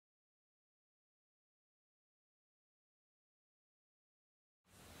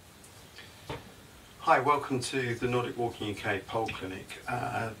Hi, welcome to the Nordic Walking UK Pole Clinic.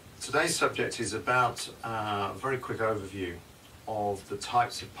 Today's subject is about a very quick overview of the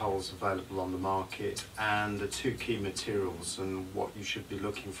types of poles available on the market and the two key materials and what you should be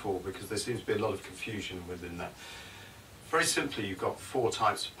looking for, because there seems to be a lot of confusion within that. Very simply, you've got four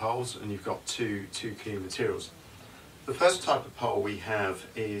types of poles and you've got two key materials. The first type of pole we have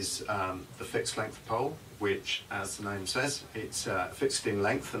is the fixed length pole, which, as the name says, it's fixed in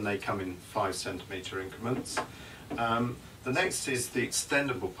length and they come in 5 centimetre increments. The next is the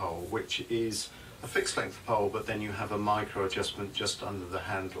extendable pole, which is a fixed length pole, but then you have a micro adjustment just under the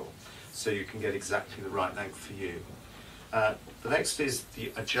handle, so you can get exactly the right length for you. The next is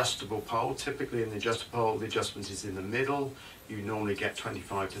the adjustable pole. Typically in the adjustable pole, the adjustment is in the middle. You normally get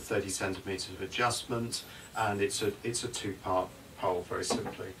 25 to 30 centimetres of adjustment, and it's a two-part pole, very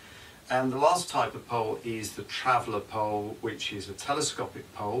simply. And the last type of pole is the traveller pole, which is a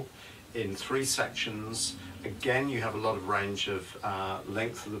telescopic pole in 3 sections. Again, you have a lot of range of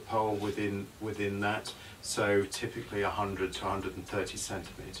length of the pole within that, so typically 100 to 130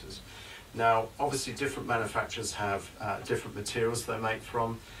 centimetres. Now, obviously different manufacturers have different materials they make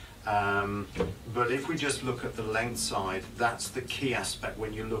from, but if we just look at the length side, that's the key aspect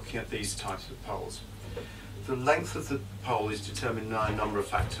when you're looking at these types of poles. The length of the pole is determined by a number of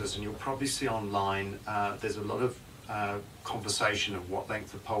factors, and you'll probably see online there's a lot of conversation of what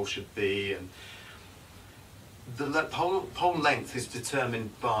length the pole should be, and the pole length is determined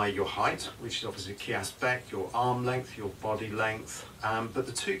by your height, which is obviously a key aspect, your arm length, your body length, but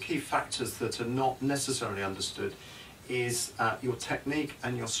the two key factors that are not necessarily understood is your technique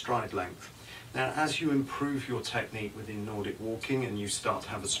and your stride length. Now, as you improve your technique within Nordic walking and you start to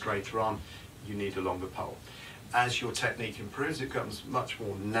have a straighter arm, you need a longer pole. As your technique improves, it becomes much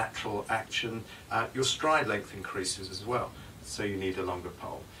more natural action. Your stride length increases as well, so you need a longer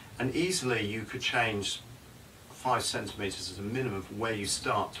pole. And easily you could change 5 centimetres as a minimum from where you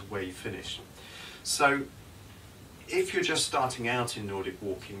start to where you finish. So if you're just starting out in Nordic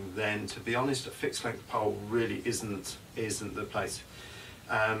walking, then to be honest, a fixed length pole really isn't the place.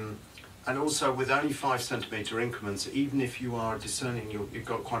 And also, with only 5 centimetre increments, even if you are discerning you've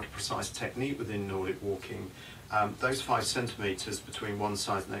got quite a precise technique within Nordic walking, those 5 centimetres between one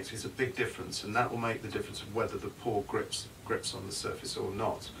side and the next is a big difference, and that will make the difference of whether the pole grips on the surface or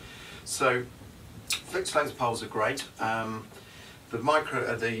not. So fixed length poles are great.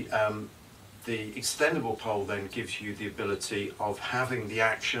 The extendable pole then gives you the ability of having the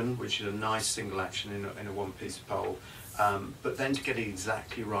action, which is a nice single action in a one-piece pole, but then to get it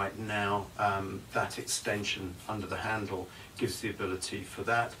exactly right now, that extension under the handle gives the ability for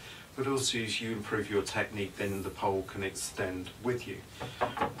that. But also, as you improve your technique, then the pole can extend with you.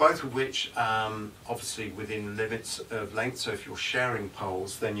 Both of which, obviously, within limits of length. So if you're sharing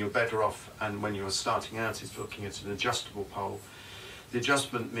poles, then you're better off, and when you're starting out, is looking at an adjustable pole. The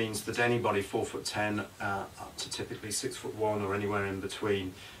adjustment means that anybody 4'10" up to typically 6'1" or anywhere in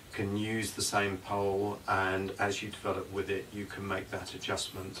between can use the same pole, and as you develop with it, you can make that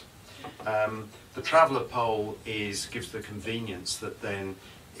adjustment. The traveller pole gives the convenience that then,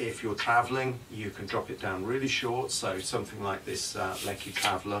 if you're travelling, you can drop it down really short, so something like this Lecky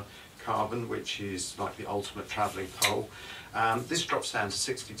Traveller Carbon, which is like the ultimate travelling pole. This drops down to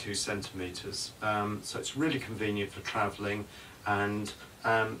 62 centimetres, so it's really convenient for travelling. And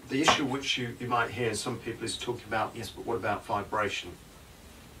the issue which you might hear some people is talking about, yes, but what about vibration?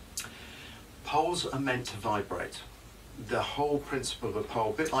 Poles are meant to vibrate. The whole principle of a pole,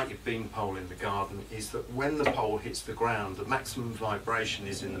 a bit like your bean pole in the garden, is that when the pole hits the ground, the maximum vibration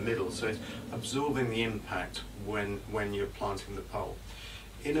is in the middle, so it's absorbing the impact when you're planting the pole.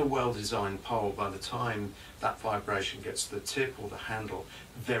 In a well-designed pole, by the time that vibration gets to the tip or the handle,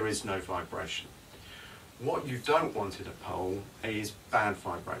 there is no vibration. What you don't want in a pole is bad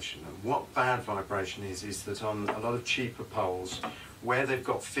vibration, and what bad vibration is that on a lot of cheaper poles, where they've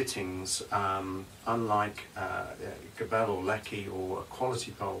got fittings, unlike Gabelle or Lecky or a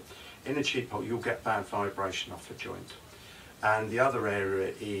quality pole, in a cheap pole you'll get bad vibration off a joint. And the other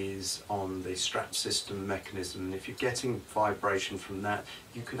area is on the strap system mechanism, and if you're getting vibration from that,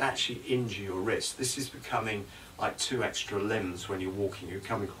 you can actually injure your wrist. This is becoming like 2 extra limbs when you're walking, you're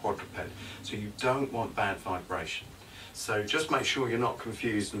becoming a quadruped, so you don't want bad vibration. So just make sure you're not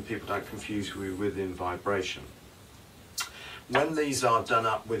confused and people don't confuse you within vibration. When these are done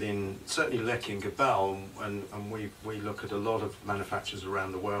up within, certainly Lecky and Gabelle, and we look at a lot of manufacturers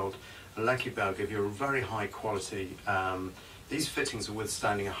around the world, and Lecky and Gabelle give you a very high quality These fittings are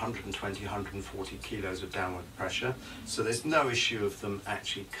withstanding 120, 140 kilos of downward pressure, so there's no issue of them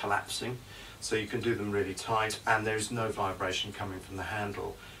actually collapsing. So you can do them really tight, and there's no vibration coming from the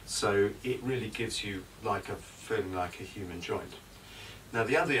handle. So it really gives you like a feeling like a human joint. Now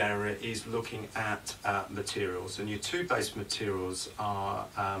the other area is looking at materials, and your two base materials are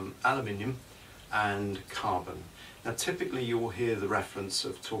aluminium and carbon. Now typically you'll hear the reference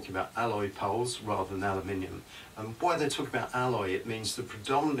of talking about alloy poles rather than aluminium. And why they talk about alloy, it means that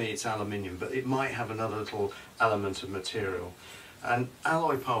predominantly it's aluminium, but it might have another little element of material. And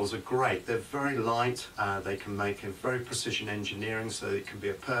alloy poles are great. They're very light. They can make a very precision engineering, so it can be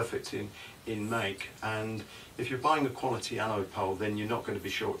a perfect in make. And if you're buying a quality alloy pole, then you're not going to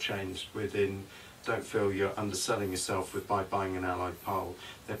be shortchanged within. Don't feel you're underselling yourself by buying an alloy pole.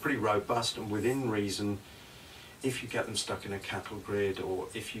 They're pretty robust, and within reason, if you get them stuck in a cattle grid or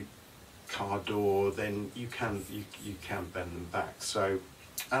if you car door, then you can bend them back. So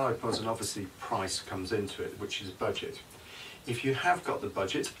alloy poles, and obviously price comes into it, which is budget. If you have got the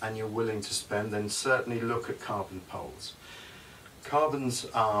budget and you're willing to spend, then certainly look at carbon poles. Carbons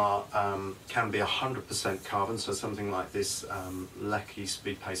are, can be 100% carbon, so something like this Lecky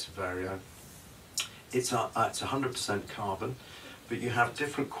Speed Pacer Vario. It's 100% carbon, but you have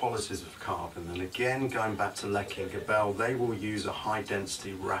different qualities of carbon. And again, going back to Lecky and Gabel, they will use a high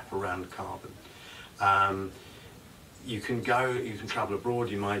density wraparound carbon. You can travel abroad,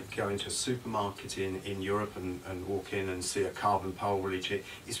 you might go into a supermarket in Europe and walk in and see a carbon pole really cheap.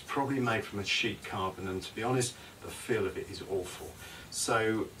 It's probably made from a sheet carbon, and to be honest, the feel of it is awful.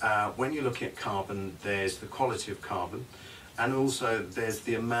 So when you're looking at carbon, there's the quality of carbon, and also there's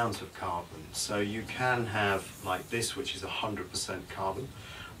the amount of carbon. So you can have like this, which is 100% carbon,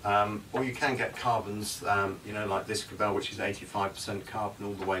 or you can get carbons, you know, like this Gabel, which is 85% carbon,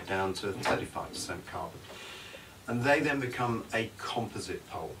 all the way down to 35% carbon. And they then become a composite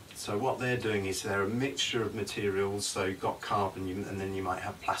pole. So what they're doing is they're a mixture of materials. So you've got carbon, and then you might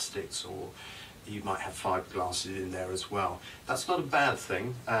have plastics, or you might have fiberglass in there as well. That's not a bad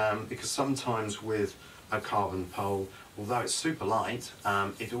thing, because sometimes with a carbon pole, although it's super light,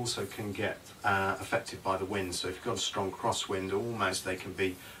 it also can get affected by the wind. So if you've got a strong crosswind, almost they can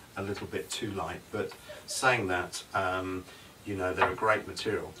be a little bit too light. But saying that, you know, they're a great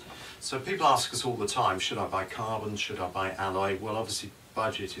material. So people ask us all the time, should I buy carbon, should I buy alloy? Well, obviously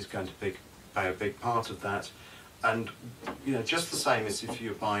budget is going to play a big part of that. And you know, just the same as if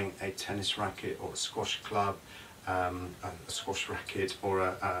you're buying a tennis racket or a squash club, a squash racket or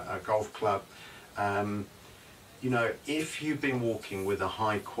a golf club, you know, if you've been walking with a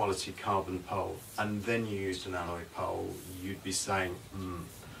high quality carbon pole and then you used an alloy pole, you'd be saying,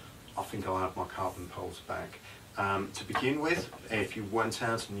 I think I'll have my carbon poles back. To begin with, if you went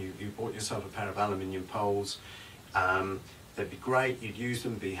out and you bought yourself a pair of aluminium poles, they'd be great, you'd use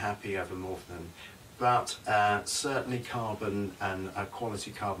them, be happy, have them often. But certainly carbon and a quality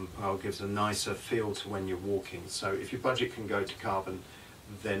carbon pole gives a nicer feel to when you're walking. So if your budget can go to carbon,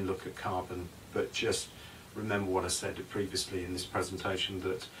 then look at carbon. But just remember what I said previously in this presentation,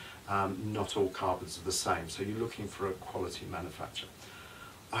 that not all carbons are the same. So you're looking for a quality manufacturer.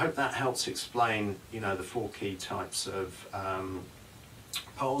 I hope that helps explain, you know, the 4 key types of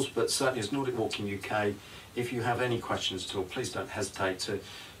poles, but certainly as Nordic Walking UK, if you have any questions at all, please don't hesitate to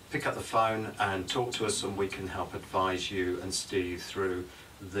pick up the phone and talk to us, and we can help advise you and steer you through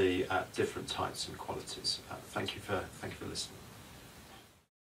the different types and qualities. Thank you for listening.